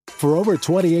For over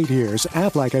 28 years,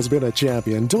 Aflac has been a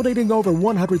champion, donating over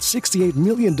 $168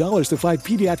 million to fight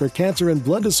pediatric cancer and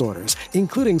blood disorders,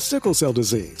 including sickle cell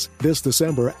disease. This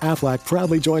December, Aflac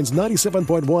proudly joins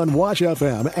 97.1 Wash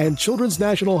FM and Children's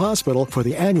National Hospital for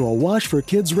the annual Wash for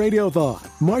Kids Radiothon.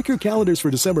 Mark your calendars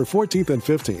for December 14th and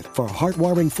 15th for a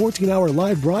heartwarming 14-hour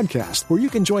live broadcast where you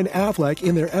can join Aflac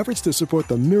in their efforts to support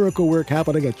the miracle work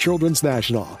happening at Children's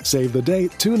National. Save the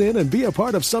date, tune in, and be a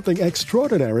part of something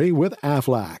extraordinary with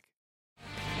Aflac.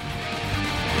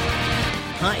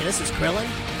 Hi, this is Krillin.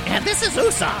 And this is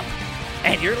Usopp.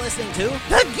 And you're listening to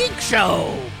The Geek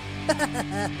Show.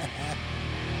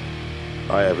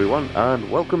 Hi, everyone, and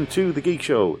welcome to The Geek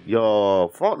Show, your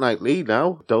fortnightly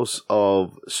now dose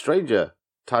of stranger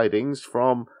tidings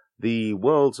from the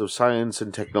worlds of science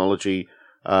and technology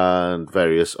and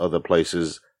various other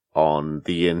places on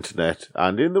the internet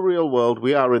and in the real world.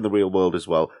 We are in the real world as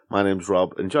well. My name's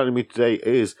Rob, and joining me today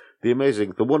is the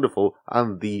amazing, the wonderful,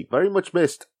 and the very much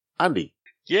missed Andy.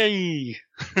 Yay!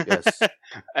 Yes.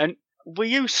 And we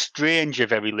use stranger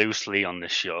very loosely on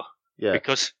this show. Yeah.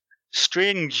 Because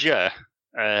stranger,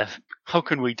 how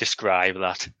can we describe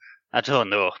that? I don't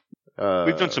know.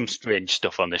 We've done some strange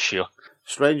stuff on this show.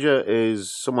 Stranger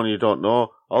is someone you don't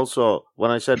know. Also, when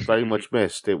I said very much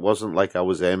missed, it wasn't like I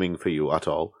was aiming for you at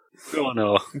all. Oh,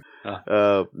 no.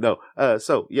 No.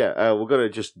 So, we're going to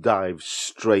just dive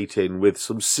straight in with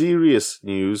some serious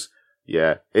news.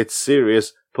 Yeah, it's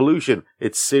serious. Pollution,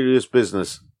 it's serious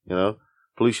business, you know.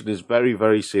 Pollution is very,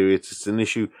 very serious. It's an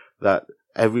issue that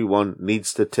everyone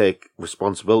needs to take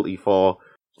responsibility for,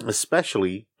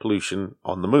 especially pollution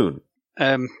on the moon.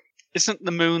 Isn't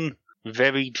the moon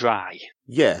very dry?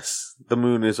 Yes, the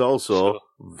moon is also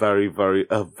very, very,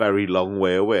 a very long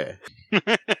way away.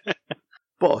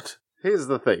 But here's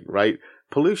the thing, right?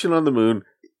 Pollution on the moon,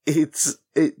 it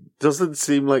doesn't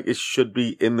seem like it should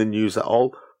be in the news at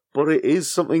all, but it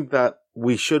is something that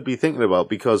we should be thinking about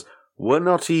because we're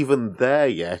not even there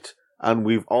yet, and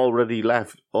we've already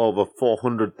left over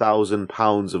 400,000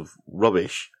 pounds of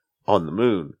rubbish on the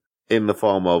moon in the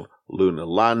form of lunar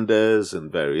landers and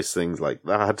various things like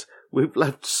that. We've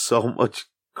left so much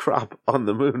crap on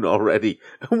the moon already,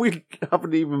 and we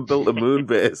haven't even built a moon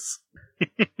base.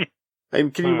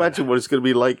 And can you imagine what it's going to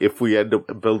be like if we end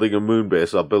up building a moon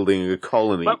base or building a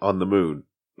colony on the moon?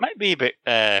 Might be a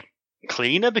bit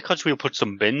cleaner because we'll put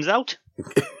some bins out.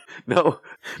 No.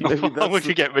 How would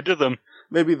you get rid of them?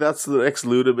 Maybe that's the next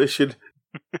lunar mission.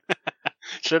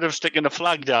 Instead of sticking a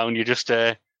flag down, you just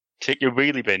take your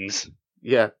wheelie bins.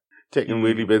 Yeah, taking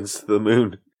wheelie bins to the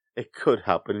moon. It could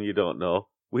happen, you don't know.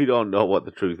 We don't know what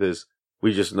the truth is.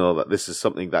 We just know that this is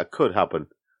something that could happen.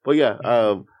 But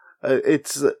yeah,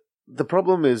 it's the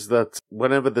problem is that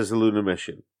whenever there's a lunar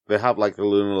mission, they have like the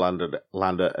lunar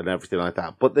lander and everything like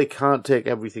that, but they can't take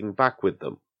everything back with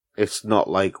them. It's not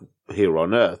like here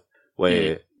on Earth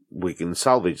where we can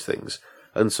salvage things.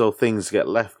 And so things get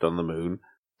left on the moon.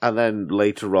 And then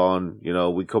later on, you know,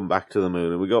 we come back to the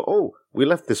moon and we go, oh, we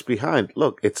left this behind.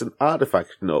 Look, it's an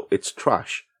artifact. No, it's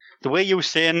trash. The way you were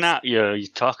saying that, you're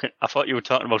talking, I thought you were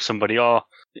talking about somebody, oh,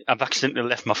 I've accidentally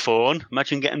left my phone.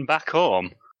 Imagine getting back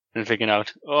home and figuring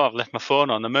out, oh, I've left my phone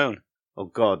on the moon. Oh,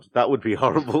 God, that would be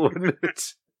horrible, wouldn't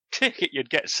it? Take it, you'd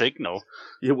get signal.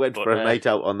 You went for a night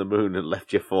out on the moon and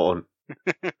left your phone.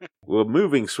 We're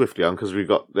moving swiftly on because we've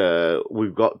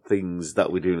got things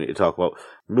that we do need to talk about.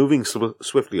 Moving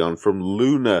swiftly on from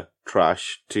lunar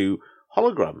trash to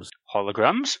holograms.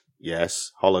 Holograms?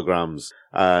 Yes, holograms.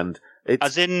 And it's...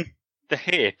 As in the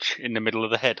H in the middle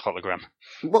of the head hologram?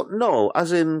 Well, no,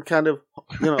 as in kind of,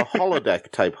 you know,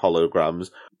 holodeck type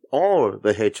holograms, or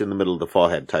the H in the middle of the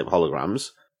forehead type holograms,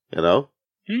 you know?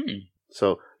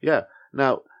 So, yeah.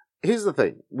 Now, here's the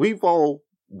thing. We've all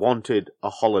wanted a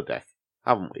holodeck,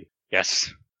 haven't we?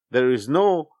 Yes. There is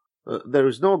no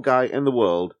guy in the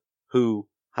world who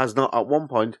has not at one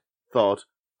point thought,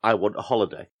 I want a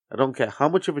holodeck. I don't care how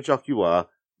much of a jock you are,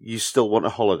 you still want a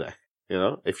holodeck. You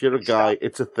know, if you're a guy,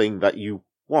 it's a thing that you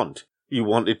want. You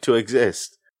want it to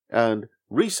exist. And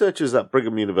researchers at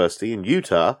Brigham University in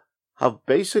Utah have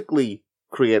basically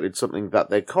created something that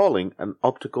they're calling an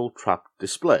optical trap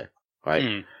display,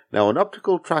 right? Now, an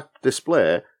optical trap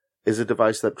display is a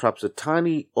device that traps a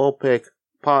tiny opaque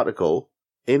particle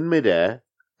in midair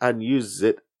and uses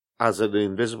it as an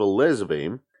invisible laser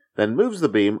beam, then moves the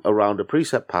beam around a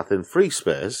preset path in free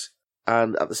space,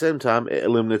 and at the same time it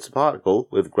illuminates the particle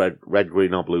with red,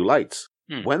 green or blue lights.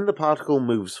 When the particle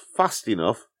moves fast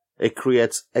enough, it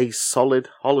creates a solid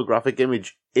holographic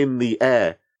image in the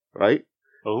air, right?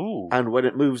 Oh. And when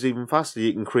it moves even faster,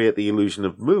 you can create the illusion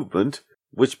of movement,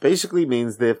 which basically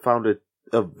means they've found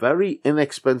a very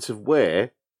inexpensive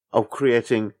way of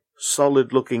creating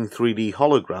solid-looking 3D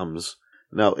holograms.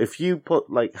 Now, if you put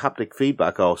like haptic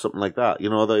feedback or something like that, you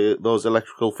know, those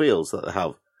electrical fields that they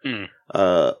have,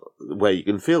 where you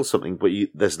can feel something, but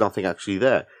there's nothing actually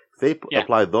there. If they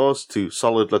apply those to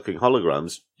solid-looking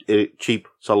holograms, cheap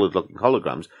solid-looking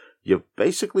holograms, you've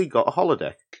basically got a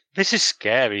holodeck. This is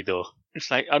scary, though. It's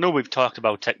like, I know we've talked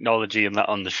about technology and that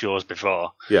on the shows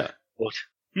before. Yeah. But,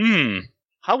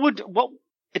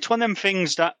 it's one of them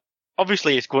things that,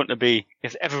 obviously it's going to be,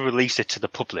 if they ever release it to the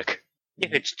public,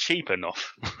 if it's cheap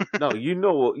enough. No, you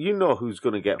know who's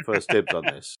going to get first dibs on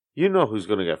this. You know who's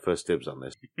going to get first dibs on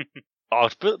this. Oh,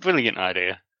 it's a brilliant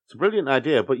idea. It's a brilliant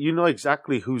idea, but you know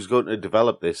exactly who's going to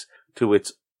develop this to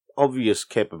its obvious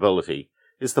capability.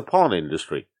 It's the porn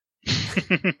industry.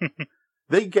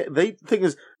 Thing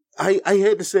is, I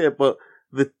hate to say it, but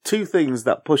the two things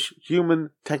that push human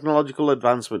technological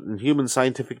advancement and human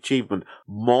scientific achievement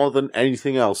more than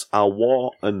anything else are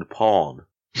war and porn.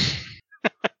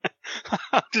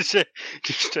 I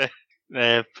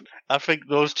think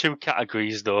those two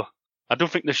categories, though, I don't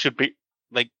think they should be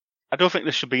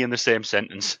in the same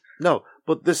sentence. No,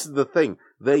 but this is the thing.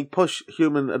 They push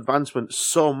human advancement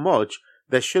so much,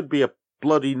 there should be a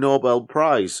bloody Nobel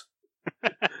Prize.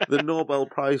 The Nobel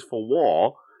Prize for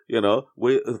war, you know,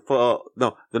 the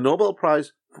Nobel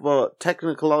Prize for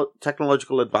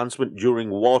technological advancement during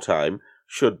wartime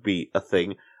should be a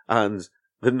thing, and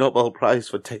the Nobel Prize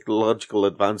for technological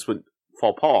advancement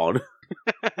for porn.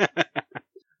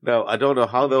 Now, I don't know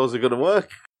how those are going to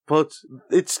work, but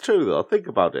it's true, though. Think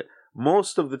about it.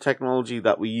 Most of the technology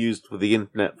that we used for the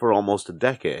internet for almost a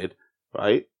decade,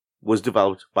 right, was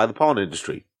developed by the porn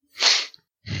industry.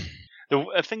 The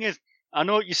thing is, I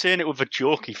know you're saying it with a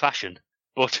jokey fashion,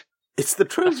 but it's the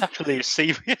truth. It's actually a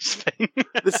serious thing.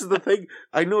 This is the thing.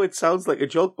 I know it sounds like a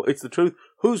joke, but it's the truth.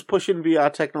 Who's pushing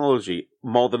VR technology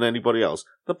more than anybody else?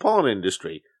 The porn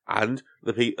industry and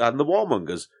the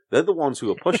warmongers. They're the ones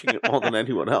who are pushing it more than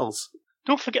anyone else.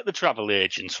 Don't forget the travel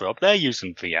agents, Rob. They're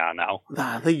using VR now.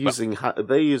 Nah, they're using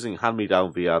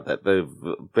hand-me-down VR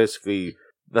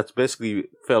that's basically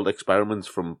failed experiments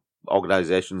from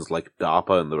organizations like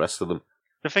DARPA and the rest of them.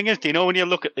 The thing is, do you know when you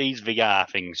look at these VR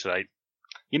things, right?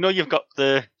 You know you've got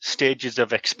the stages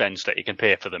of expense that you can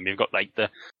pay for them. You've got like the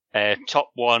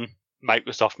top one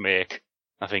Microsoft make.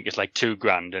 I think it's like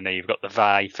 $2,000, and then you've got the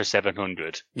Vive for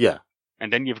 $700. Yeah.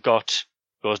 And then you've got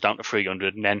goes down to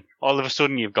 $300, and then all of a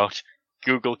sudden you've got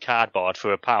Google Cardboard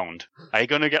for £1. Are you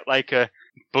going to get like a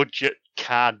budget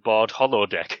cardboard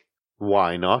holodeck?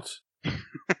 Why not?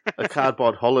 A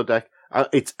cardboard holodeck.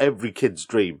 It's every kid's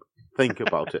dream. Think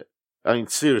about it. I mean,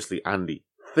 seriously, Andy,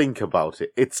 think about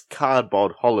it. It's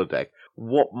cardboard holodeck.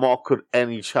 What more could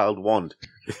any child want?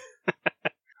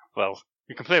 Well,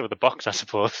 you can play with the box, I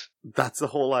suppose. That's the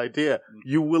whole idea.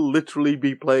 You will literally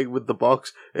be playing with the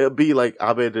box. It'll be like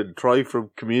Abed and Troy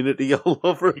from Community all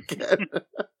over again.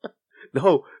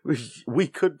 No, we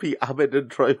could be Abed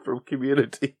and Troy from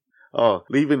Community. Oh,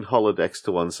 leaving holodecks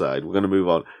to one side, we're going to move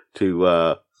on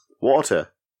to water,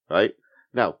 right?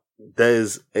 Now,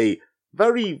 there's a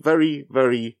very, very,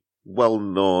 very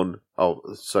well-known,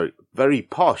 very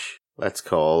posh, let's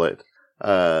call it,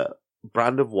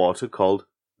 brand of water called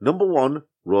Number One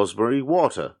Rosemary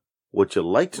Water. Would you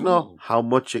like to know how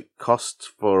much it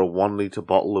costs for a 1 litre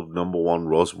bottle of Number One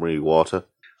Rosemary Water?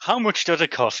 How much does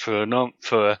it cost for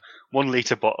a 1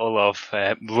 litre bottle of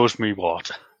rosemary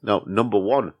water? No, Number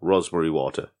One Rosemary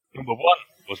Water. Number One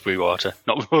Rosemary Water,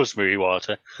 not rosemary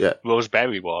water. Yeah.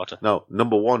 Roseberry water. No,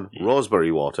 Number One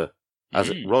Rosemary Water.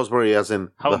 Rosemary as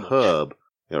in how the much? herb.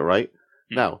 Yeah, right?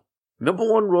 Now, Number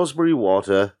One Rosemary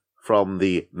Water from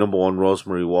the Number One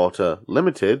Rosemary Water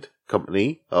Limited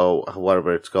Company, or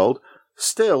whatever it's called,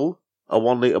 still, a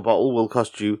 1 litre bottle will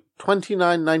cost you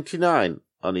 $29.99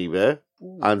 on eBay,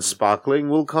 and sparkling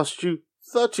will cost you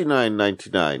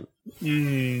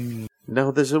 $39.99.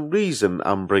 Now, there's a reason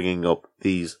I'm bringing up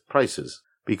these prices,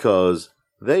 because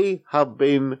they have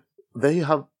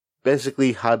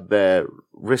basically had their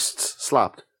wrists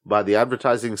slapped by the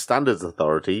Advertising Standards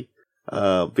Authority,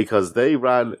 because they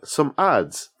ran some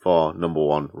ads for Number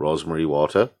One Rosemary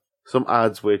Water. Some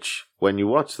ads which, when you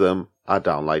watch them, are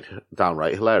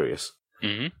downright hilarious.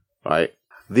 Mm-hmm. Right?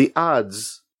 The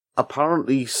ads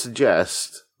apparently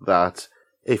suggest that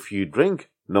if you drink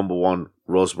Number One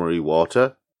Rosemary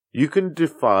Water, you can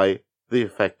defy the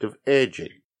effect of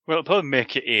aging. Well, it'll probably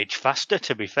make you age faster,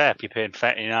 to be fair, if you're paying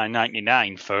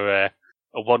 $39.99 for a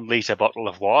 1 litre bottle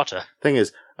of water. Thing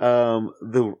is,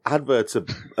 the adverts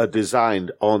are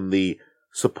designed on the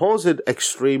supposed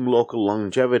extreme local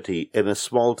longevity in a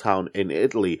small town in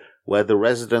Italy where the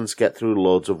residents get through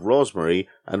loads of rosemary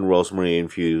and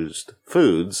rosemary-infused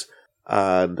foods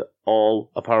and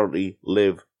all apparently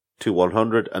live to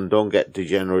 100 and don't get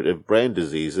degenerative brain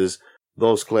diseases.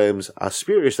 Those claims are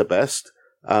spurious at best,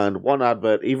 and one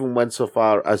advert even went so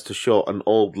far as to show an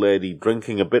old lady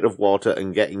drinking a bit of water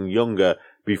and getting younger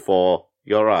before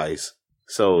your eyes.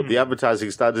 So the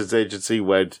Advertising Standards Agency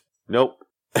went, nope,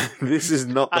 this is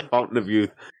not the fountain of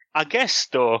youth. I guess,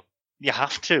 though, you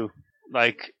have to.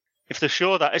 Like, if they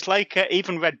show that, it's like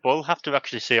even Red Bull have to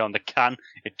actually say on the can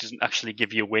it doesn't actually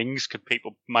give you wings, because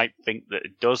people might think that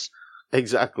it does.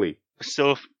 Exactly.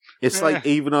 So it's like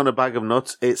even on a bag of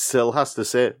nuts, it still has to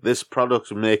say this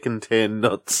product may contain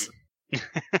nuts.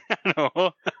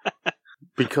 No.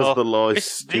 Because the law is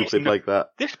stupid like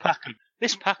that.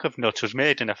 This pack of nuts was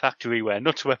made in a factory where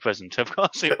nuts were present. Of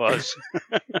course it was.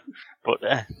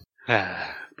 But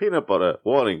peanut butter,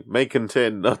 warning, may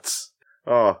contain nuts.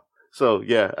 Oh, so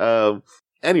yeah.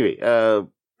 Anyway,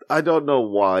 I don't know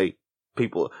why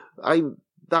people.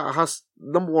 That has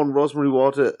number one, rosemary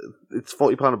water. It's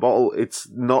 £40 a bottle. It's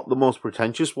not the most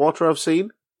pretentious water I've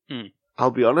seen.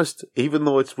 I'll be honest. Even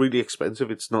though it's really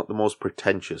expensive, it's not the most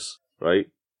pretentious. Right?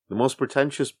 The most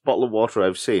pretentious bottle of water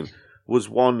I've seen was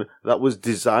one that was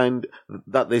designed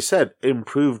that they said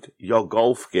improved your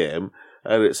golf game,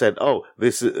 and it said, "Oh,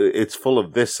 it's full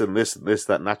of this and this and this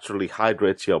that naturally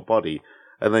hydrates your body."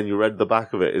 And then you read the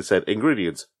back of it. It said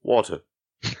ingredients: water.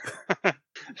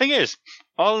 Thing is,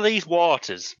 all these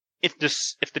waters, if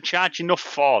they charge enough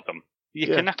for them, you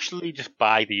can actually just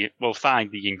find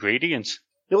the ingredients.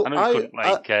 You know, I know you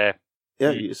couldn't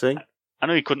you're saying? I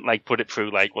know you couldn't put it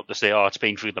through what they say. Oh, it's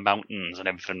been through the mountains and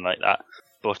everything like that.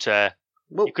 But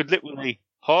you could literally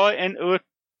pour it into it,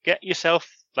 get yourself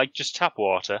just tap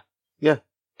water. Yeah.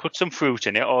 Put some fruit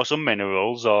in it or some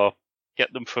minerals, or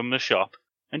get them from the shop,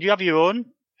 and you have your own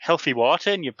healthy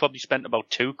water. And you've probably spent about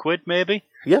 £2, maybe.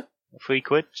 Yeah.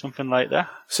 £3, something like that.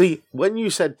 See, when you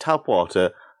said tap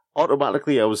water,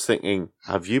 automatically I was thinking,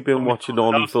 have you been watching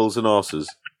Only Fools and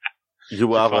Horses?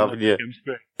 You have, haven't you?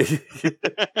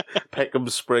 Peckham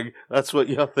Spring. That's what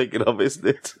you're thinking of, isn't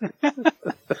it?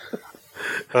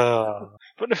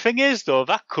 But the thing is, though,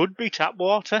 that could be tap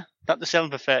water that they're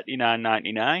selling for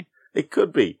 $39.99. It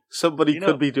could be. Somebody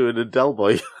could be doing a Del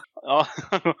Boy.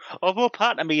 Although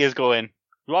part of me is going,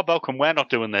 Rob, how come we're not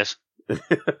doing this? If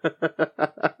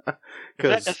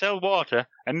they can sell water,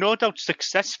 and no doubt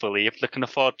successfully if they can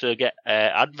afford to get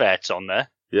adverts on there.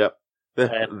 Yep.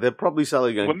 They're probably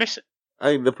selling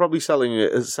they're probably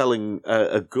selling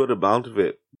a good amount of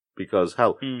it, because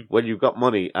when you've got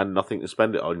money and nothing to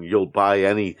spend it on, you'll buy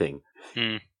anything.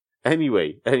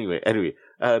 Anyway,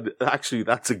 actually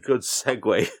that's a good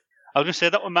segue. I was going to say,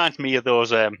 that reminds me of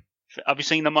those, have you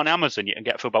seen them on Amazon? You can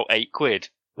get for about £8.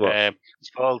 What? It's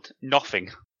called Nothing.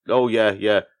 Oh yeah.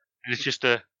 And it's just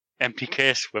a empty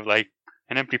case with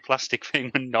an empty plastic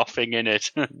thing with nothing in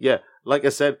it. Yeah, like I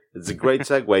said, it's a great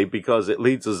segue because it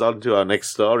leads us on to our next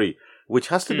story, which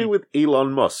has to do with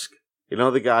Elon Musk. You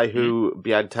know, the guy who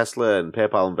behind Tesla and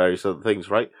PayPal and various other things,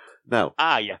 right? Now,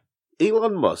 yeah.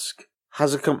 Elon Musk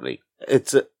has a company.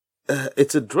 It's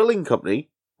a drilling company,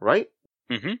 right?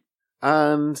 Mm-hmm.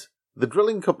 And the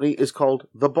drilling company is called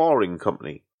The Boring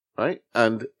Company, right?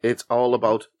 And it's all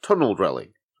about tunnel drilling.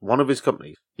 One of his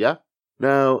companies, yeah?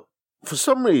 Now, for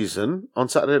some reason, on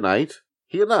Saturday night,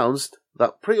 he announced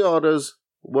that pre-orders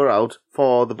were out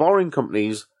for The Boring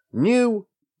Company's new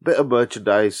bit of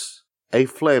merchandise, a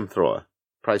flamethrower,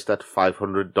 priced at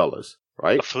 $500,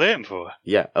 right? A flamethrower?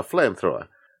 Yeah, a flamethrower.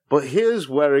 But here's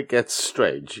where it gets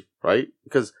strange, right?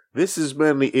 Because this is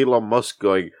mainly Elon Musk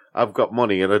going, I've got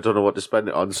money and I don't know what to spend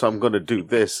it on, so I'm going to do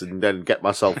this and then get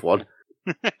myself one.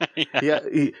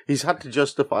 He's had to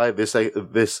justify this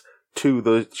to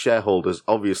the shareholders,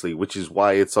 obviously, which is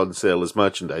why it's on sale as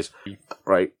merchandise,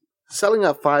 right? Selling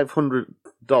at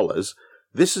 $500,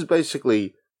 this is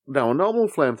basically... Now, a normal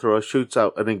flamethrower shoots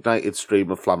out an ignited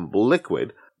stream of flammable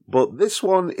liquid, but this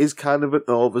one is kind of an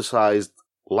oversized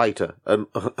lighter, and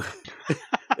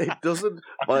it doesn't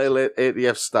violate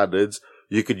ATF standards.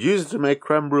 You could use it to make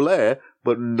creme brulee,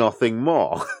 but nothing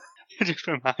more. It just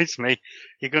reminds me,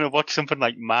 you're going to watch something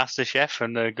like MasterChef,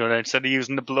 and they're going to, instead of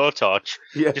using the blowtorch,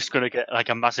 just going to get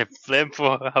a massive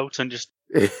flamethrower out and just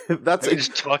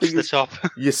just torch the top.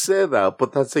 You say that,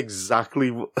 but that's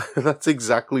exactly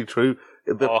true.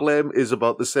 The flame is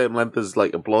about the same length as a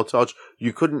blowtorch.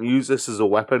 You couldn't use this as a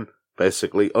weapon,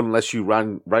 basically, unless you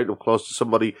ran right up close to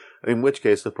somebody, in which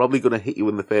case they're probably going to hit you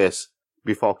in the face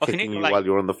before kicking you while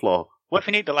you're on the floor. What if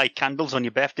you need to light candles on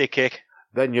your birthday cake?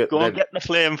 Then you go and get the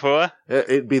flamethrower.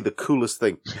 It'd be the coolest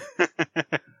thing.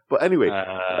 But anyway,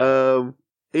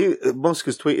 Musk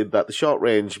has tweeted that the short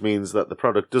range means that the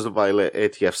product doesn't violate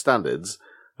ATF standards,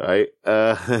 right?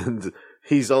 And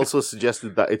he's also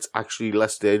suggested that it's actually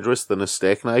less dangerous than a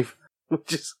steak knife,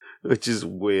 which is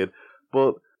weird.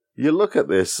 But you look at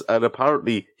this, and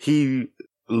apparently he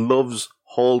loves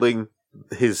holding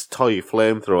his toy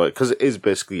flamethrower because it is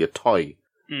basically a toy.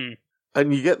 Mm.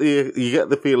 And you get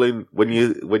the feeling when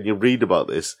you read about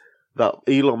this that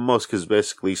Elon Musk has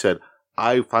basically said,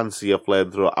 I fancy a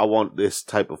flamethrower. I want this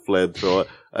type of flamethrower.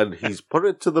 And he's put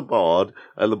it to the board,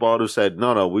 and the board has said,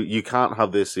 no, you can't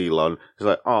have this, Elon. He's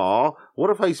like, what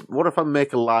if I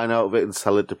make a line out of it and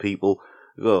sell it to people?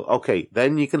 You go, okay,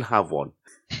 then you can have one.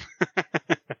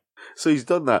 So he's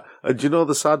done that. And do you know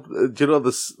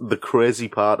the crazy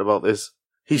part about this?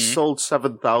 He sold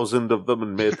 7,000 of them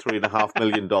and made $3.5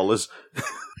 million. The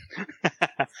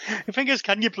thing is,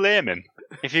 can you blame him?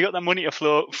 If you got that money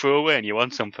to throw away and you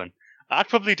want something, I'd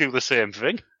probably do the same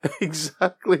thing.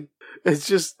 Exactly. It's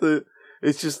just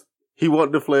he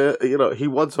wanted he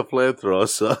wants a flamethrower,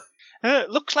 so.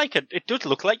 It does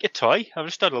look like a toy. I've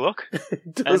just had a look.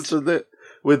 It does, doesn't it?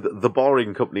 With the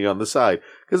Boring Company on the side.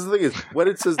 Because the thing is, when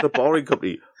it says the Boring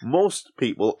Company, most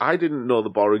people, I didn't know the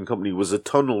Boring Company was a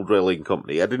tunnel drilling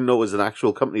company. I didn't know it was an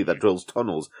actual company that drills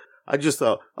tunnels. I just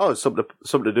thought, it's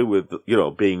something to do with,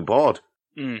 being bored.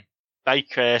 Mm.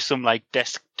 Like some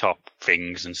desktop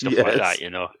things and stuff like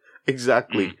that,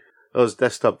 Exactly. Those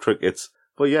desktop trinkets.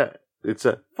 But yeah, it's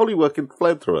a fully working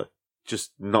flamethrower.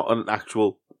 Just not an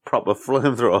actual proper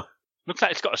flamethrower. Looks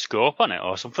like it's got a scope on it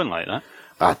or something like that.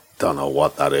 I don't know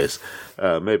what that is.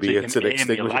 Maybe it's an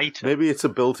extinguisher. Maybe it's a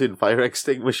built-in fire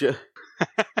extinguisher.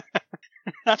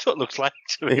 That's what it looks like,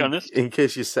 to be honest. In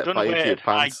case you set fire to your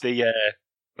pants.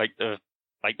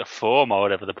 Like the foam or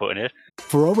whatever they're putting in it.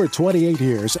 For over 28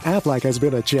 years, Aflac has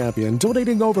been a champion,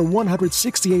 donating over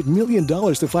 $168 million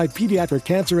to fight pediatric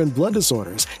cancer and blood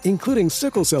disorders, including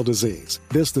sickle cell disease.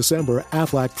 This December,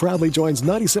 Aflac proudly joins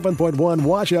 97.1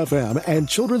 Wash FM and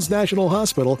Children's National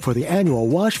Hospital for the annual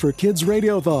Wash for Kids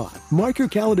Radiothon. Mark your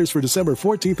calendars for December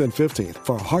 14th and 15th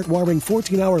for a heartwarming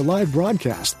 14-hour live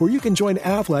broadcast where you can join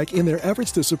Aflac in their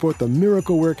efforts to support the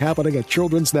miracle work happening at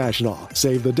Children's National.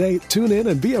 Save the date, tune in,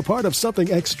 and be a part of something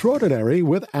extraordinary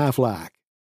with Aflac.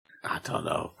 I don't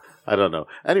know.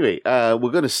 Anyway, we're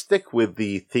going to stick with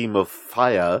the theme of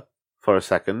fire for a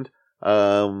second,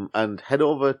 and head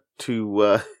over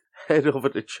to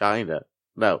China.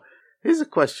 Now, here's a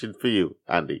question for you,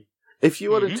 Andy. If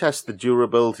you want to test the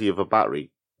durability of a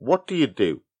battery, what do you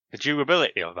do? The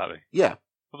durability of a battery? Yeah.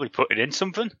 Probably put it in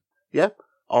something. Yeah.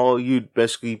 Or you'd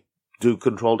basically do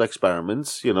controlled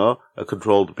experiments, a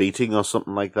controlled beating or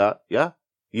something like that. Yeah.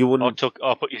 You wouldn't.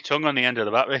 Or put your tongue on the end of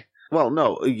the battery. Well,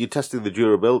 no, you're testing the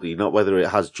durability, not whether it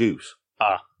has juice.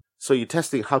 So you're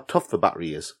testing how tough the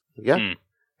battery is. Yeah?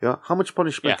 Mm. How much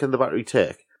punishment can the battery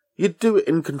take? You'd do it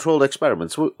in controlled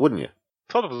experiments, wouldn't you?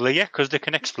 Probably, yeah, because they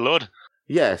can explode.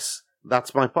 Yes,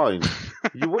 that's my point.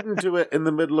 You wouldn't do it in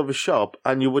the middle of a shop,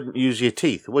 and you wouldn't use your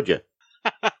teeth, would you?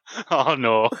 Oh,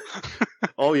 no.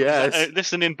 Oh, yes. This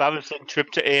is an embarrassing trip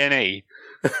to A&E.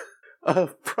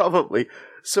 Probably.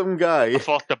 Some guy. I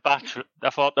thought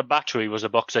the battery was a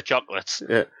box of chocolates.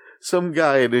 Yeah. Some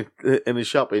guy in a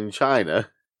shop in China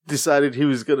decided he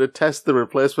was going to test the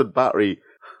replacement battery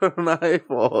for an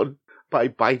iPhone by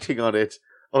biting on it,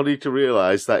 only to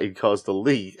realise that he caused a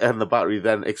leak and the battery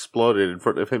then exploded in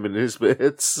front of him and his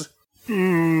mates.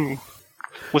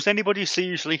 Was anybody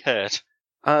seriously hurt?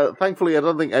 Thankfully, I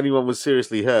don't think anyone was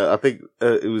seriously hurt. I think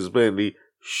it was mainly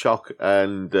shock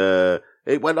and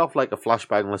it went off like a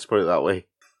flashbang, let's put it that way.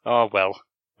 Oh, well,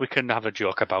 we can have a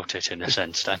joke about it in a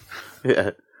sense then. Yeah.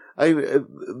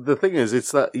 The thing is,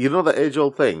 it's that, the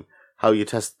age-old thing, how you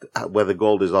test whether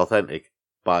gold is authentic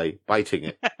by biting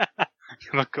it.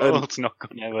 But gold's not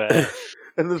going to...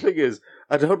 And the thing is,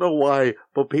 I don't know why,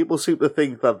 but people seem to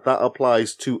think that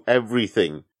applies to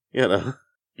everything, Oh,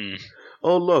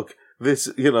 look, this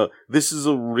is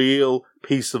a real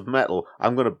piece of metal.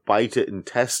 I'm going to bite it and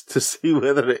test to see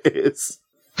whether it is.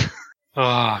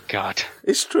 Oh, God.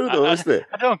 It's true, though, isn't it?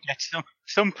 I don't get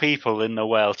some people in the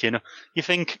world, you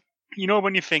think,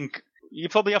 when you think, you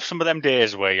probably have some of them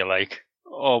days where you're like,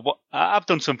 oh, I've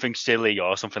done something silly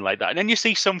or something like that. And then you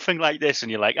see something like this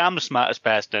and you're like, I'm the smartest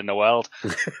person in the world.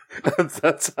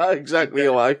 That's exactly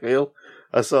how I feel.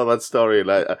 I saw that story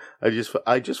and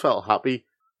I just felt happy.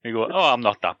 You go, oh, I'm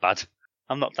not that bad.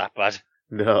 I'm not that bad.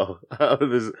 No.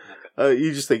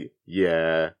 You just think,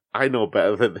 yeah, I know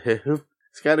better than him.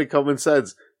 It's kind of common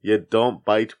sense. You don't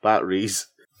bite batteries.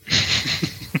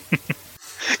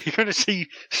 You're going to see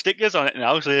stickers on it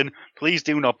now saying, please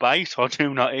do not bite or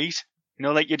do not eat.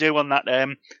 Like you do on that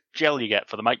gel you get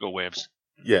for the microwaves.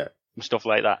 Yeah. And stuff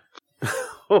like that.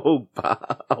 Oh,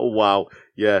 wow.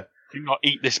 Yeah. Do not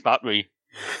eat this battery.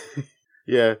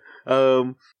 Yeah.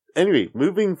 Anyway,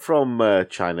 moving from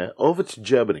China over to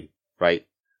Germany, right?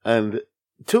 And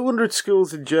 200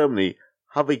 schools in Germany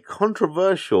have a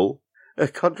controversial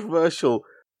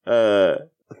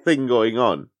thing going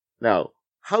on. Now,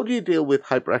 how do you deal with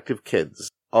hyperactive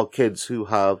kids or kids who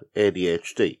have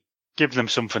ADHD? Give them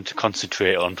something to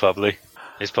concentrate on, probably.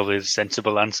 Is probably the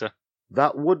sensible answer.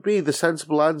 That would be the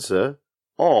sensible answer,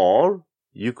 or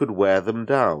you could wear them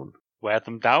down. Wear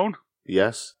them down?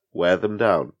 Yes, wear them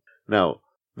down. Now,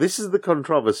 this is the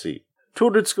controversy.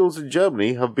 200 schools in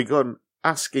Germany have begun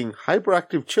asking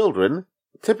hyperactive children,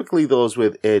 typically those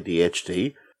with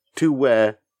ADHD, to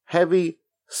wear heavy,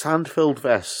 sand-filled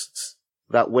vests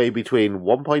that weigh between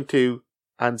 1.2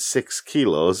 and 6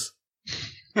 kilos.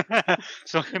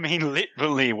 So you mean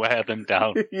literally wear them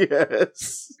down?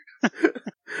 Yes.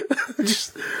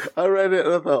 I read it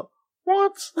and I thought,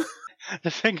 what?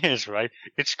 The thing is, right,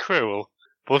 it's cruel,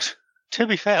 but to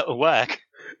be fair, it'll work.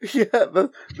 Yeah,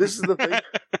 this is the thing.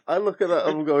 I look at that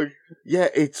and I'm going, yeah,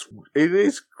 it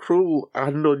is cruel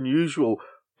and unusual,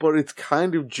 but it's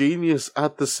kind of genius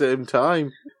at the same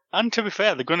time. And to be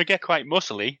fair, they're going to get quite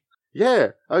muscly.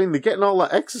 Yeah, I mean, they're getting all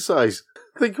that exercise.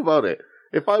 Think about it.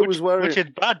 If I was wearing... Which is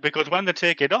bad, because when they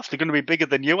take it off, they're going to be bigger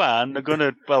than you are, and they're going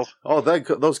to, well... Oh,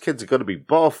 those kids are going to be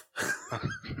buff.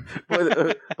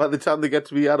 by the time they get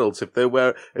to be adults, if they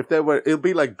wear, it'll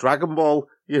be like Dragon Ball,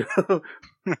 you know,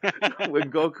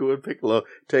 when Goku and Piccolo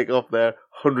take off their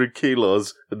 100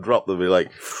 kilos and drop them, be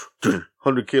like,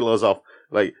 100 kilos off.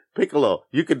 Like, Piccolo,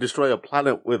 you can destroy a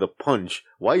planet with a punch.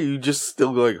 Why are you just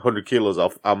still going 100 kilos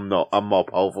off? I'm more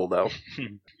powerful now.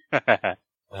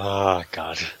 Oh,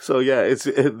 God. So, yeah,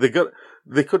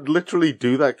 they could literally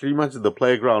do that. Can you imagine the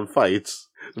playground fights?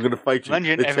 I'm going to fight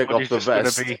you. They take off the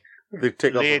vest. They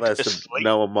take off the vest and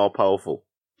now I'm more powerful.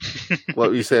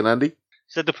 What were you saying, Andy?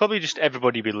 So they'll probably just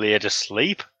everybody be laid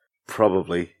asleep.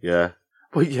 Probably, yeah.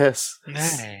 But yes,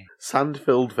 Nay.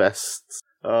 Sand-filled vests.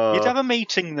 You'd have a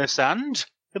meeting in the sand.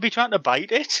 They'll be trying to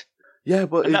bite it. Yeah,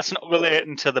 but... And that's not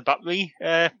relating to the battery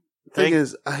thing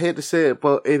is, I hate to say it,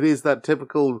 but it is that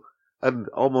typical and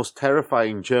almost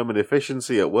terrifying German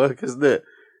efficiency at work, isn't it?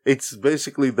 It's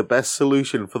basically the best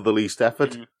solution for the least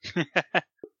effort.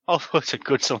 Although it's a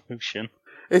good solution.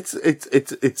 It's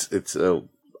an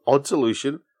odd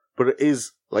solution, but it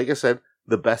is, like I said,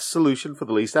 the best solution for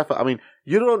the least effort. I mean,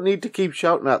 you don't need to keep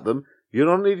shouting at them. You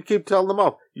don't need to keep telling them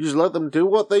off. You just let them do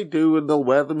what they do and they'll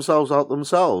wear themselves out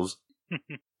themselves.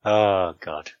 Oh,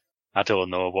 God. I don't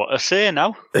know what to say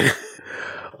now.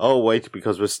 Oh, wait,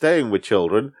 because we're staying with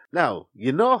children. Now,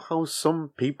 you know how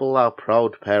some people are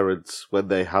proud parents when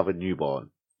they have a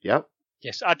newborn? Yep.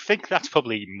 Yes, I'd think that's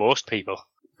probably most people.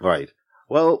 Right.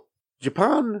 Well,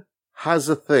 Japan has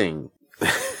a thing.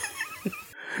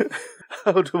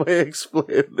 How do I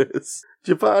explain this?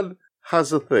 Japan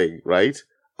has a thing, right?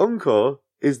 Unko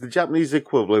is the Japanese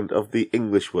equivalent of the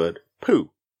English word poo,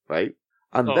 right?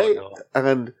 And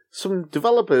and some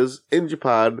developers in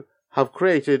Japan have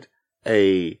created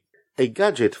a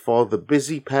gadget for the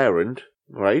busy parent,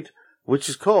 right? Which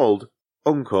is called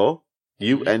Unko,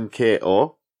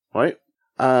 UNKO, right?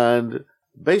 And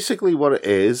basically what it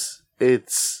is,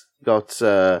 it's got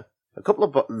a couple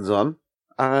of buttons on,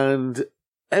 and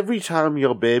every time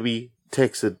your baby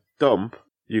takes a dump,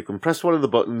 you can press one of the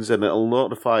buttons and it'll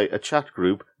notify a chat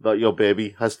group that your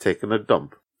baby has taken a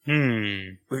dump.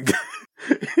 You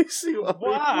see what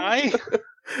Why?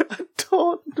 I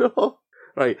don't know.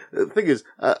 Right, the thing is,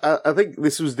 I think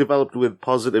this was developed with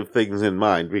positive things in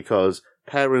mind, because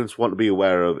parents want to be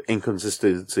aware of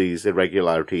inconsistencies,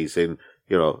 irregularities in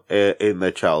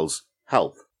their child's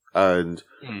health. And,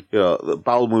 the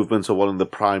bowel movements are one of the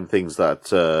prime things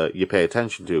that you pay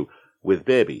attention to with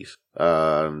babies.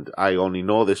 And I only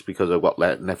know this because I've got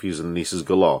nephews and nieces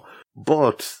galore.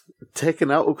 But,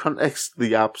 taken out of context,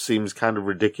 the app seems kind of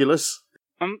ridiculous.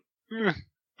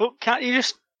 But can't you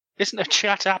just... Isn't there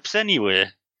chat apps anyway?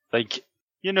 Like,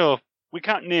 we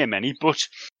can't name any, but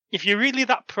if you're really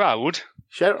that proud...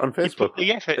 Share it on Facebook. You put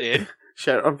the effort in.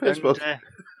 Share it on Facebook.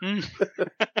 And,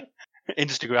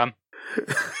 Instagram.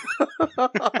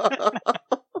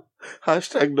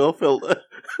 Hashtag no filter.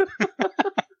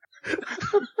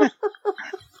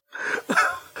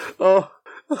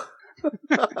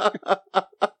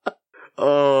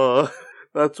 Oh,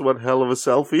 that's one hell of a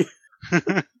selfie.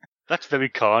 That's very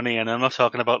corny, and I'm not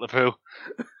talking about the poo.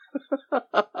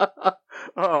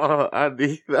 Oh,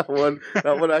 Andy, that one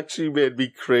actually made me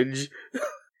cringe. It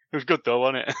was good though,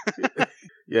 wasn't it?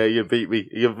 Yeah, you beat me.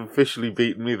 You've officially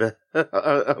beaten me there.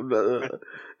 I'm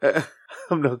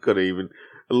not going to even...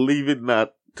 Leaving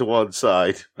that to one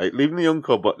side. Right, leaving the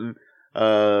Unco button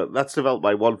That's developed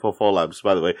by 144 Labs,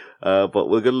 by the way. But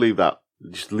we're going to leave that.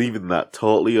 Just leaving that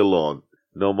totally alone.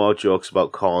 No more jokes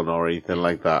about corn or anything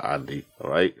like that, Andy.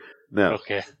 All right? Now,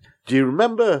 Okay. do you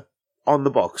remember on the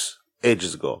box,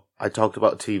 ages ago, I talked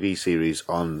about a TV series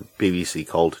on BBC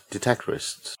called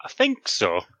Detectorists? I think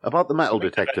so. About the metal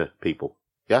detector people.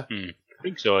 Yeah? I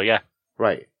think so, yeah.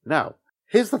 Right. Now,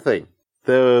 here's the thing.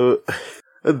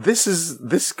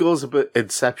 This goes a bit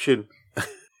Inception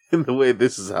in the way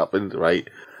this has happened, right?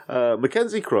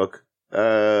 Mackenzie Crook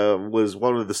was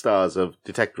one of the stars of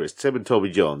Detectorists, him and Toby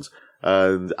Jones.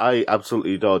 And I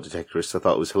absolutely adore Detectorists. I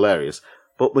thought it was hilarious.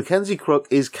 But Mackenzie Crook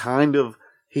is kind of,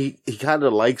 he kind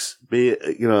of likes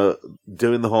doing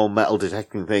the whole metal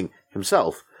detecting thing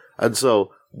himself. And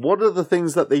so one of the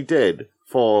things that they did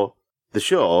for the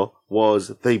show was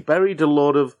they buried a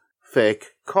load of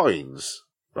fake coins,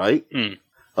 right?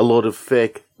 A load of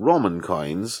fake Roman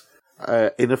coins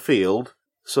in a field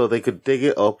so they could dig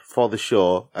it up for the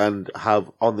show and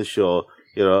have on the show,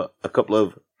 a couple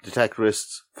of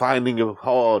detectorists finding a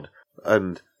hoard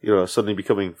and, suddenly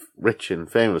becoming rich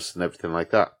and famous and everything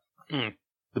like that.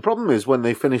 The problem is when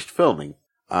they finished filming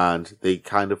and they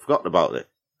kind of forgotten about it.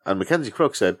 And Mackenzie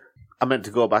Crook said, I meant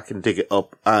to go back and dig it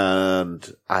up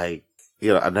and I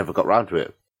never got round to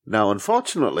it. Now,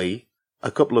 unfortunately, a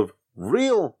couple of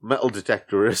real metal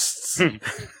detectorists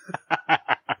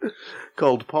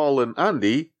called Paul and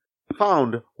Andy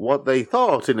found what they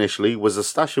thought initially was a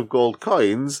stash of gold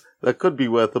coins that could be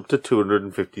worth up to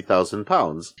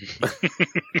 £250,000.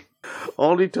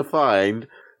 Only to find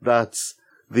that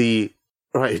the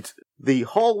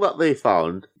haul that they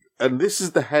found, and this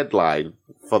is the headline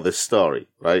for this story,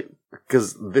 right?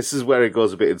 Because this is where it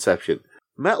goes a bit Inception.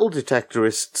 Metal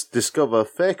detectorists discover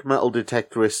fake metal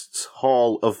detectorists'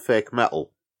 haul of fake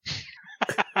metal.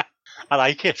 I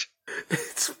like it.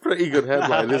 It's a pretty good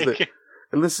headline, isn't it?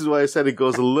 And this is why I said it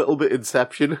goes a little bit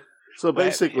Inception. So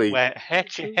basically... Where head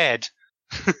to head.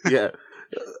 Yeah.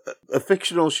 A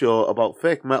fictional show about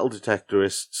fake metal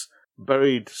detectorists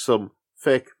buried some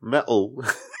fake metal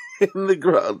in the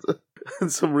ground.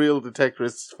 And some real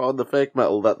detectorists found the fake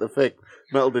metal that the fake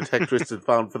metal detectorists had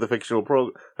found for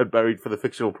the had buried for the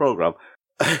fictional program.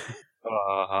 I'd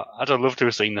have loved to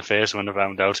have seen the face when I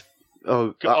found out.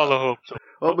 Oh, Got all the hope.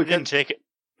 Well, we didn't take it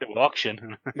to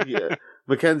auction. Yeah.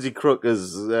 Mackenzie Crook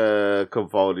has come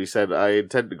forward. He said, I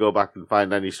intend to go back and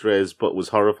find any strays, but was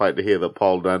horrified to hear that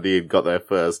Paul and Andy had got there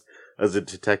first. As a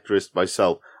detectorist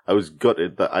myself, I was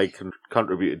gutted that I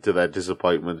contributed to their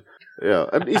disappointment. Yeah,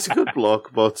 and he's a good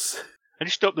bloke, but... I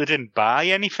just hope they didn't buy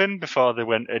anything before they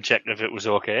went and checked if it was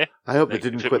okay. I hope they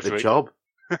didn't quit the job.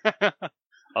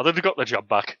 Or they'd have got the job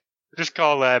back. Just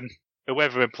call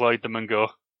whoever employed them and go,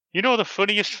 the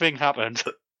funniest thing happened.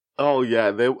 Oh,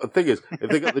 yeah. The thing is, if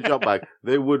they got the job back,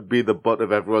 they would be the butt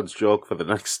of everyone's joke for the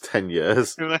next 10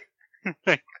 years.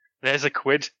 There's a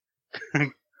quid.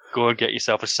 Go and get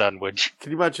yourself a sandwich.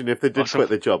 Can you imagine if they did quit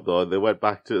the job, though, and they went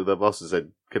back to the boss and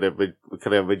said, can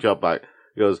I have my job back?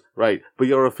 He goes, right, but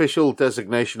your official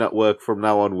designation at work from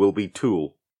now on will be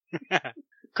tool.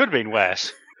 Could have been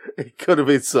worse. It could have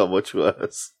been so much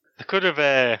worse. They could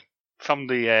have found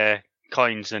the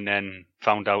coins and then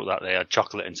found out that they had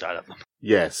chocolate inside of them.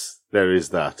 Yes, there is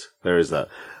that.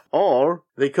 Or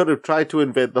they could have tried to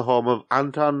invade the home of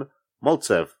Anton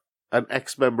Maltsev, an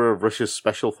ex-member of Russia's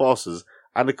Special Forces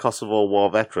and a Kosovo War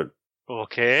veteran.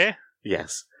 Okay.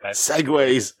 Yes.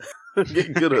 Segways. I'm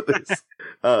getting good at this.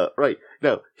 Right.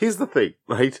 Now, here's the thing,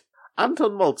 right?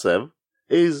 Anton Maltsev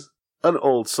is an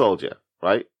old soldier,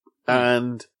 right?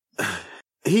 And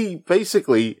he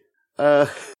basically,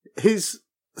 his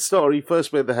story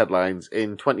first made the headlines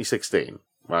in 2016,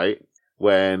 right?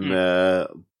 When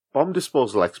bomb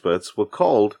disposal experts were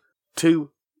called to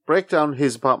break down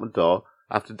his apartment door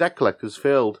after debt collectors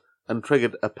failed and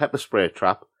triggered a pepper spray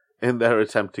trap in their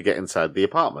attempt to get inside the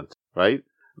apartment, right?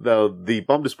 Though the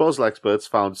bomb disposal experts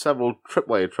found several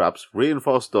tripwire traps,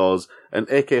 reinforced doors, an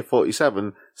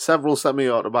AK-47, several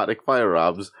semi-automatic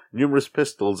firearms, numerous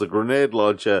pistols, a grenade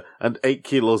launcher, and 8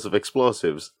 kilos of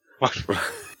explosives. What?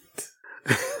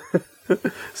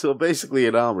 So basically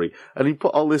an armory. And he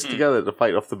put all this together to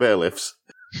fight off the bailiffs.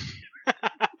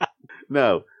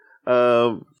 Now,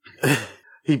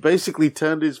 he basically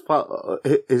turned his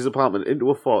apartment into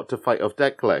a fort to fight off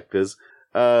debt collectors,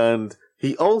 and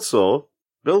he also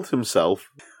built himself,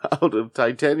 out of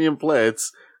titanium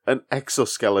plates, an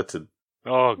exoskeleton.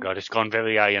 Oh god, it's gone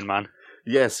very Iron Man.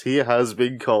 Yes, he has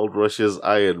been called Russia's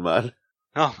Iron Man.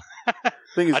 Oh,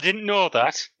 I didn't know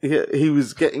that. He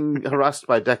was getting harassed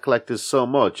by debt collectors so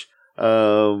much,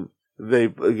 when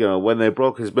they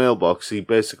broke his mailbox, he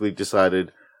basically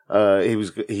decided,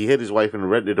 he hid his wife in a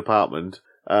rented apartment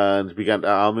and began to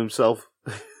arm himself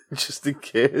just in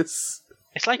case.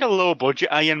 It's like a low-budget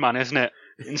Iron Man, isn't it?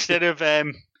 Instead of,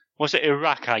 was it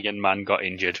Iraq Iron Man got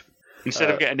injured?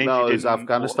 Instead of getting injured no, it was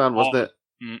Afghanistan, wasn't it?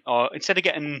 Or instead of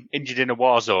getting injured in a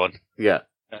war zone, Yeah.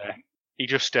 he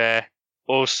just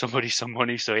owes somebody some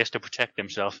money, so he has to protect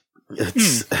himself.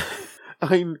 It's, I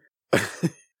couldn't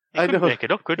know. make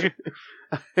it up, could you?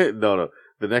 No.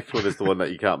 The next one is the one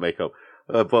that you can't make up.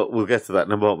 But we'll get to that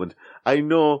in a moment. I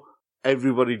know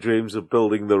everybody dreams of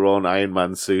building their own Iron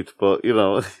Man suit, but,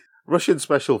 Russian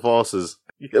Special Forces,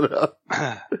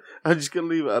 I'm just going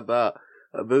to leave it at that.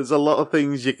 There's a lot of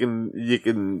things you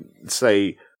can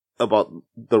say about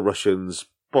the Russians,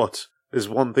 but there's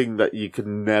one thing that you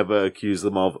can never accuse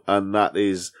them of, and that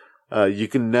is you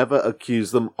can never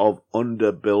accuse them of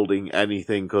underbuilding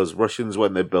anything, because Russians,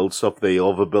 when they build stuff, they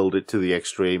overbuild it to the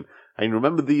extreme. And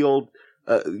remember you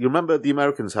remember the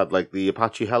Americans had, like, the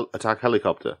Apache attack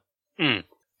helicopter? Mm.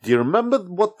 Do you remember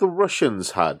what the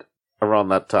Russians had around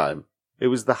that time? It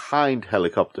was the Hind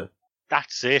helicopter.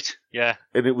 That's it, yeah.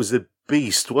 And it was a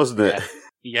beast, wasn't it?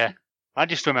 Yeah. I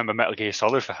just remember Metal Gear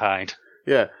Solid for Hind.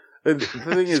 Yeah. And the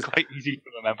thing is, it's quite easy to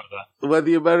remember that. when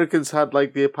the Americans had,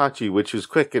 like, the Apache, which was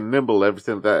quick and nimble,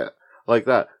 everything like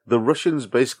that, the Russians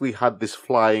basically had this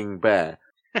flying bear.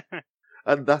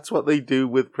 And that's what they do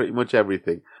with pretty much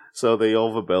everything. So they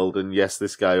overbuild, and yes,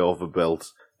 this guy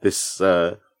overbuilt this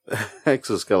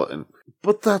exoskeleton.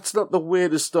 But that's not the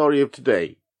weirdest story of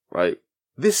today, right?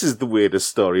 This is the weirdest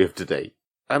story of today.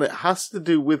 And it has to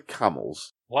do with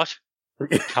camels. What?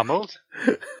 Camels?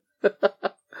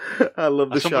 I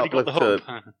love the sharp left turn.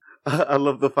 I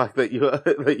love the fact that you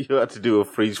had to do a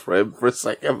freeze frame for a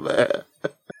second there.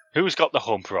 Who's got the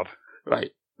hump, Rob?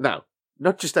 Right. Now,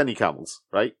 not just any camels,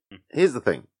 right? Here's the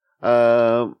thing.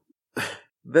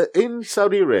 In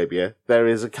Saudi Arabia, there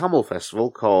is a camel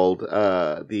festival called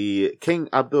the King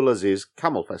Abdulaziz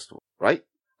Camel Festival, right?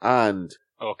 And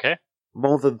okay,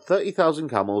 more than 30,000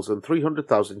 camels and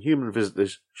 300,000 human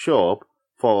visitors showed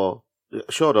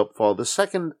up for the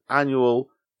second annual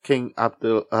King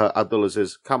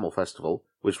Abdulaziz Camel Festival,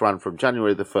 which ran from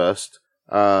January the 1st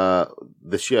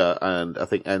this year, and I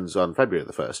think ends on February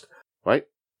the 1st, right?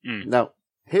 Mm. Now,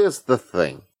 here's the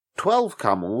thing. 12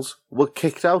 camels were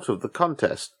kicked out of the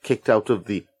contest, kicked out of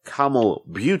the Camel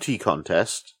Beauty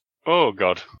Contest. Oh,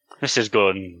 God. This is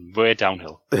going way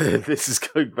downhill. This is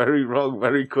going very wrong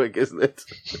very quick, isn't it?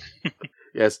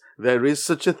 Yes, there is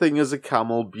such a thing as a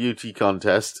Camel Beauty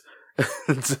Contest.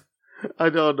 I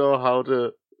don't know how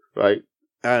to... Right.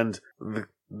 And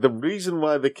the reason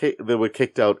why they were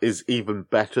kicked out is even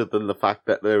better than the fact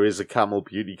that there is a Camel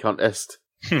Beauty Contest.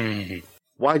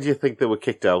 Why do you think they were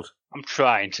kicked out? I'm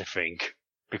trying to think.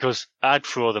 Because I'd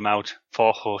throw them out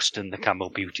for hosting the Camel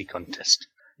Beauty Contest.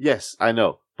 Yes, I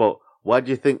know. But why do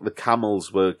you think the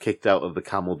camels were kicked out of the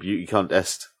Camel Beauty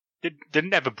Contest? They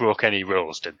never broke any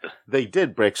rules, did they? They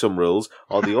did break some rules,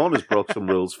 or the owners broke some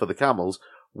rules for the camels.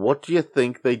 What do you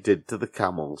think they did to the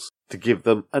camels to give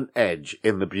them an edge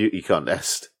in the beauty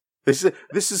contest? This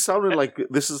is sounding like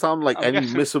any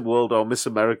guessing... Miss World or Miss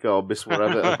America or Miss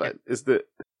whatever event, isn't it?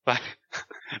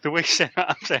 The way you say that,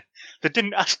 I'm saying they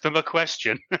didn't ask them a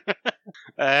question.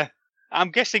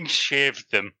 I'm guessing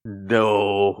shaved them.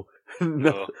 No,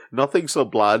 nothing so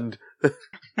bland.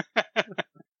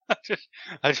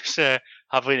 I just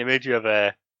have an image of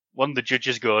one of the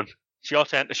judges going, "It's your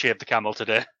turn to shave the camel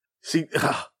today." See,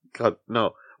 God,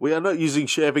 no. We are not using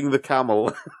shaving the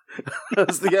camel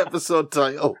as the episode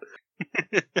title.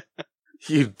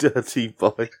 You dirty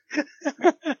boy.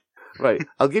 Right,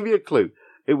 I'll give you a clue.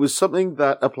 It was something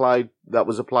that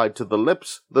was applied to the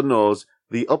lips, the nose,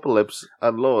 the upper lips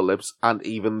and lower lips, and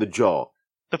even the jaw.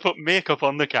 They put makeup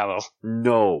on the camel.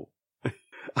 No.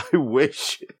 I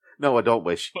wish. No, I don't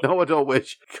wish. No, I don't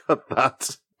wish. Cut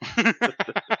that.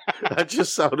 That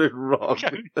just sounded wrong.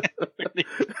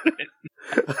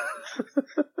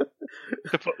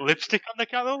 To put lipstick on the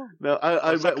camel? No,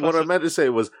 what I meant to say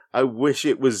was, I wish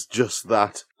it was just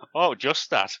that. Oh, just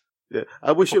that. Yeah,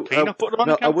 I wish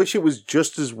I wish it was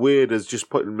just as weird as just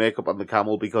putting makeup on the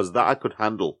camel, because that I could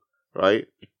handle, right?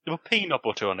 There were peanut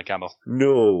butter on the camel.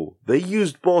 No, they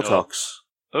used Botox.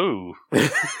 Oh.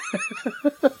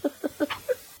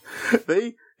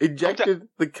 They injected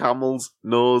the camel's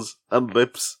nose and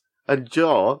lips and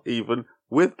jaw even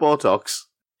with Botox.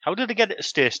 How did they get it to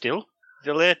stay still?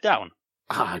 Did they lay it down?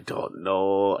 I don't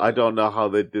know. I don't know how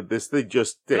they did this. They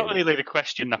just did. Not really the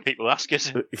question that people ask,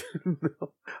 is it?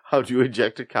 No. How do you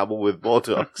inject a camel with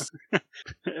Botox?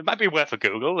 It might be worth a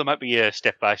Google. There might be a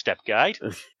step-by-step guide.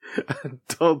 I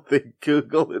don't think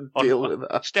Google would deal with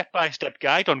that. Step-by-step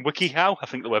guide on WikiHow, I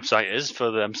think the website is,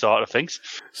 for them sort of things.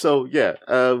 So, yeah,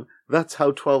 that's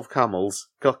how 12 camels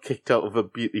got kicked out of a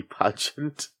beauty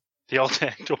pageant. They all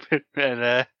turned up with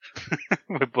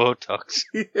Botox.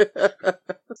 Yeah.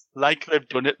 Like they've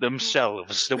done it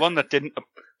themselves. The one that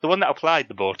applied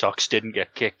the Botox didn't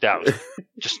get kicked out.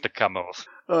 Just the camels.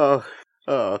 Oh,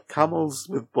 camels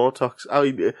with Botox.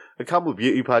 I mean, a camel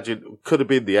beauty pageant could have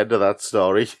been the end of that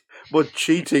story. But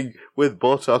cheating with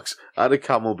Botox at a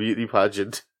camel beauty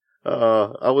pageant.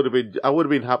 I would have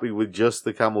been happy with just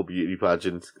the camel beauty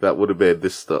pageant. That would have made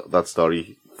that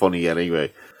story funny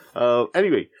anyway.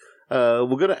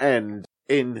 We're going to end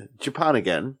in Japan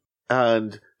again,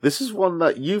 and this is one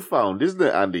that you found, isn't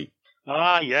it, Andy?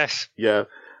 Ah, yes. Yeah.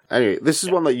 Anyway, this is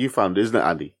one that you found, isn't it,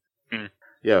 Andy? Mm.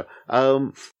 Yeah.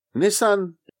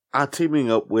 Nissan are teaming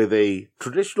up with a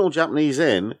traditional Japanese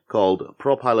inn called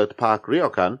ProPilot Park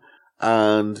Ryokan,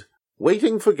 and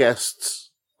waiting for guests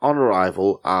on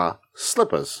arrival are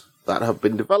slippers that have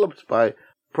been developed by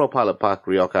ProPilot Park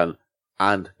Ryokan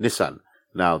and Nissan.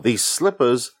 Now, these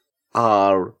slippers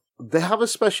they have a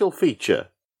special feature,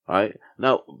 right?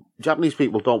 Now, Japanese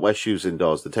people don't wear shoes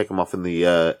indoors. They take them off in the,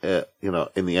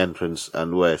 in the entrance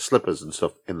and wear slippers and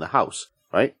stuff in the house,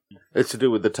 right? It's to do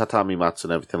with the tatami mats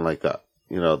and everything like that.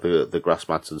 You know, the grass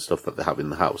mats and stuff that they have in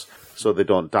the house. So they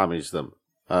don't damage them,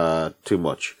 too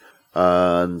much.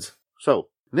 And so,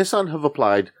 Nissan have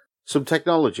applied some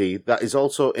technology that is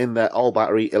also in their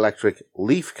all-battery electric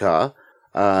Leaf car,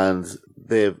 and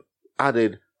they've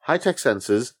added high-tech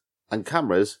sensors and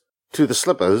cameras to the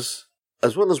slippers,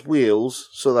 as well as wheels,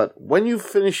 so that when you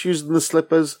finish using the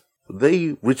slippers,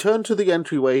 they return to the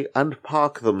entryway and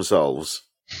park themselves.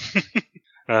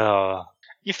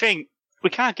 You think we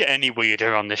can't get any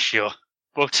weirder on this show,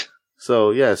 but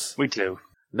so yes, we do.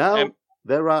 Now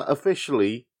there are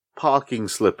officially parking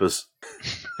slippers.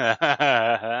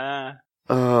 Auto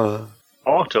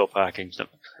parking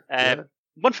slippers. Yeah.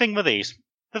 One thing with these,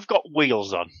 they've got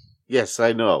wheels on. Yes,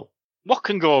 I know. What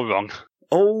can go wrong?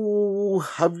 Oh,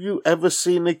 have you ever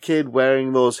seen a kid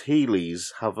wearing those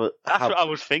Heelys? That's what I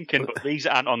was thinking, but these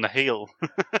aren't on the heel.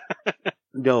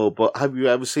 No, but have you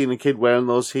ever seen a kid wearing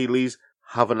those Heelys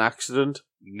have an accident?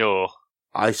 No.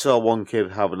 I saw one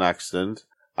kid have an accident,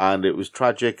 and it was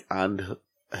tragic and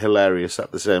hilarious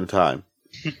at the same time.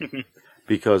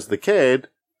 Because the kid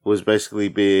was basically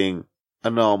being a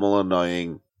normal,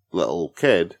 annoying little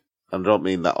kid. And I don't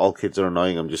mean that all kids are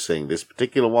annoying, I'm just saying this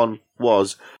particular one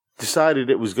decided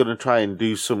it was going to try and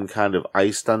do some kind of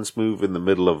ice dance move in the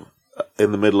middle of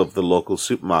the local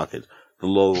supermarket, the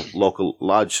local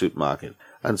large supermarket.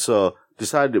 And so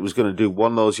decided it was going to do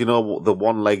one of those, the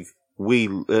one leg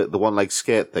wheel, the one leg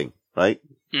skate thing, right?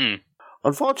 Mm.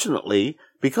 Unfortunately,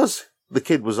 because the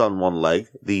kid was on one leg,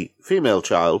 the female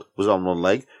child was on one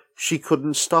leg, she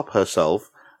couldn't stop herself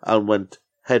and went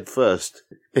head first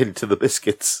into the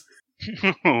biscuits.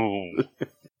 Ooh.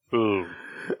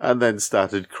 And then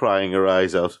started crying her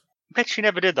eyes out. Bet she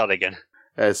never did that again.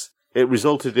 Yes, it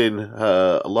resulted in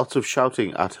lots of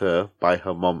shouting at her by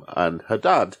her mum and her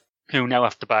dad. Who now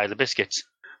have to buy the biscuits.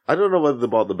 I don't know whether they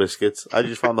bought the biscuits. I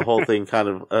just found the whole thing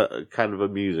kind of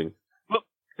amusing. Look,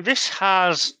 this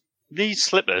has these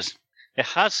slippers. It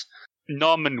has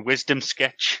Norman Wisdom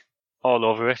sketch all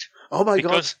over it. Oh my god!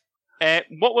 Because if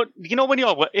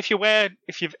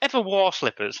you've ever wore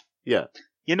slippers, yeah,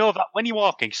 you know that when you're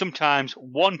walking, sometimes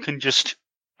one can just,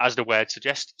 as the word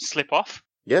suggests, slip off.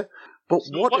 Yeah, but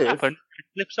so what if happens? It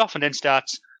slips off and then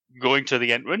starts going to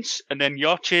the entrance, and then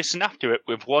you're chasing after it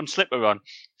with one slipper on,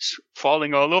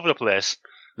 falling all over the place.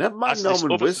 Never mind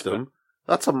Norman Wisdom. Slipper.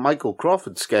 That's a Michael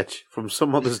Crawford sketch from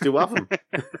Some Others Do Have 'Em.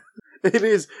 It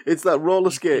is. It's that roller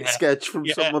skate sketch from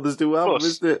Some Others Do Have 'Em,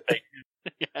 isn't it?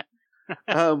 Yeah.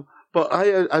 But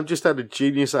I've just had a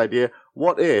genius idea.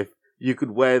 What if you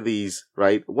could wear these,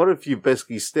 right? What if you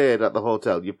basically stayed at the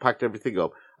hotel, you packed everything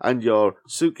up, and your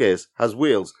suitcase has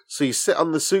wheels. So you sit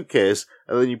on the suitcase,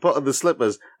 and then you put on the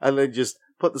slippers, and then just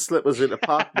put the slippers into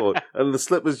park mode, and the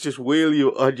slippers just wheel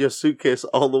you on your suitcase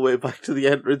all the way back to the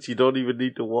entrance. You don't even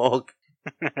need to walk.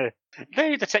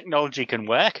 Maybe the technology can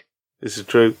work. This is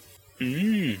true.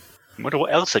 I wonder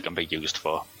what else it can be used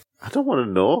for. I don't want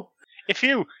to know. If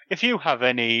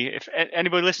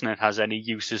anybody listening has any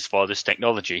uses for this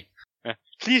technology,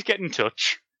 please get in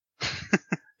touch.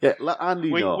 Yeah, let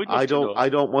Andy know. I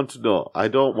don't want to know. I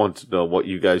don't want to know what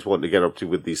you guys want to get up to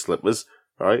with these slippers,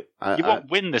 right? You won't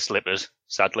win the slippers,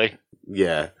 sadly.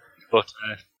 Yeah. But,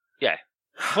 yeah.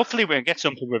 Hopefully we'll get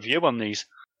some review on these.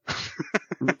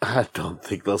 I don't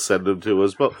think they'll send them to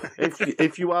us. But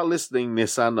if you are listening,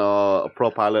 Nissan or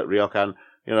ProPilot, Ryokan,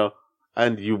 you know,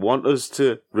 and you want us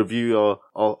to review your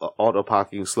auto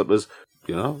parking slippers,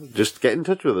 you know, just get in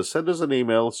touch with us. Send us an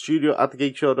email,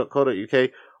 studio@thegeekshow.co.uk,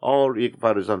 or you can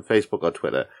find us on Facebook or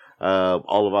Twitter.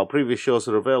 All of our previous shows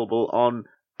are available on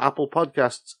Apple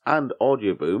Podcasts and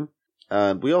Audio Boom.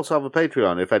 And we also have a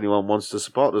Patreon. If anyone wants to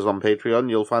support us on Patreon,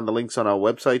 you'll find the links on our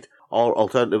website. Or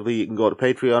alternatively, you can go to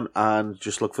Patreon and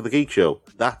just look for The Geek Show.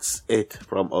 That's it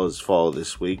from us for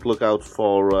this week. Look out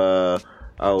for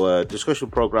our discussion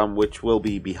program, which will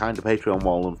be behind the Patreon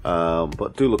wall.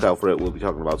 But do look out for it. We'll be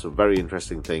talking about some very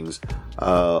interesting things.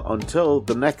 Until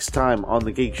the next time on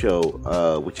The Geek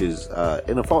Show, which is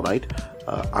in a fortnight,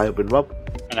 I have been Rob.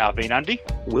 And I've been Andy.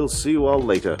 We'll see you all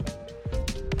later.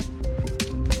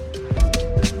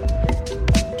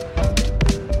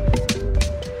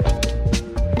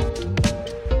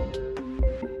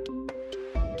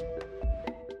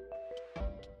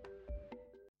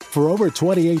 For over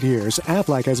 28 years,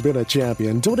 Aflac has been a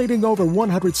champion, donating over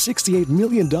 $168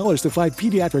 million to fight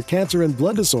pediatric cancer and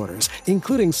blood disorders,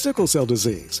 including sickle cell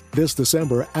disease. This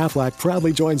December, Aflac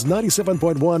proudly joins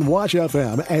 97.1 Wash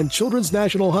FM and Children's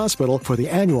National Hospital for the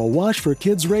annual Wash for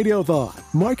Kids Radiothon.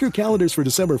 Mark your calendars for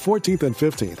December 14th and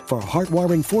 15th for a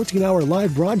heartwarming 14-hour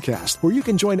live broadcast where you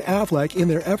can join Aflac in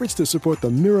their efforts to support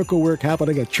the miracle work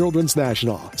happening at Children's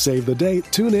National. Save the date,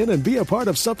 tune in, and be a part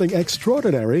of something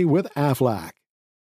extraordinary with Aflac.